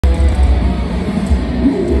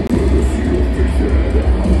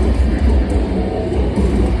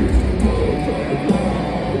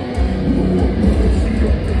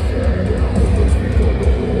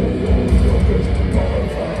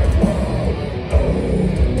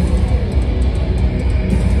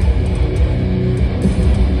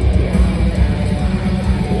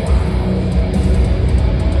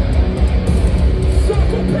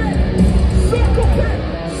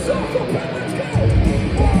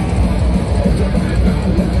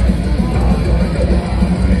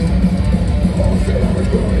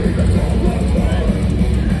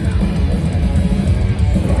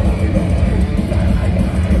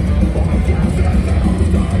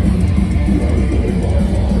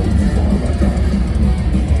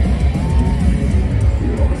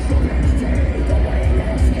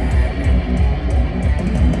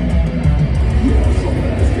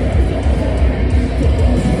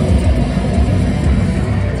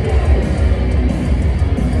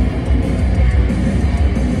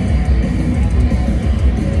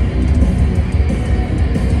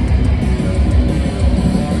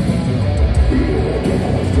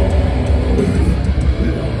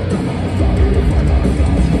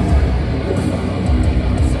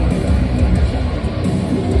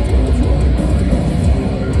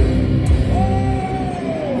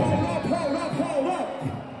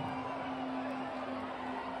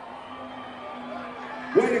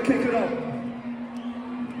Way to kick it up.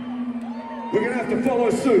 We're gonna have to follow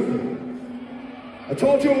suit. I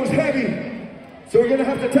told you it was heavy, so we're gonna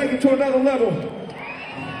have to take it to another level.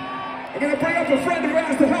 I'm gonna bring up a friend of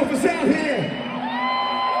ours to help us out here.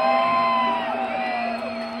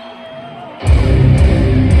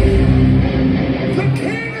 The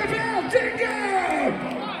king of El Dingo!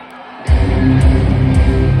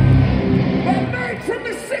 My mate from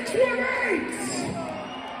the 618s!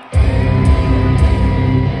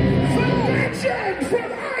 The legend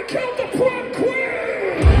from I Killed the Prom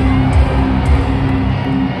Queen!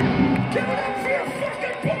 Give it up for your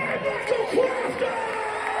fucking boy, Michael Crafter!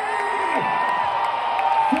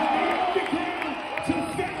 From the underground to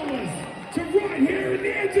Fowlers to right here in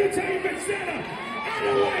the entertainment center,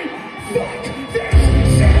 Adelaide, fuck this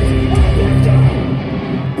shit up and down!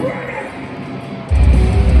 Bring it!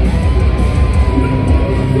 No,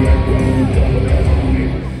 we're going to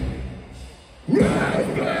be right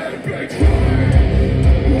back.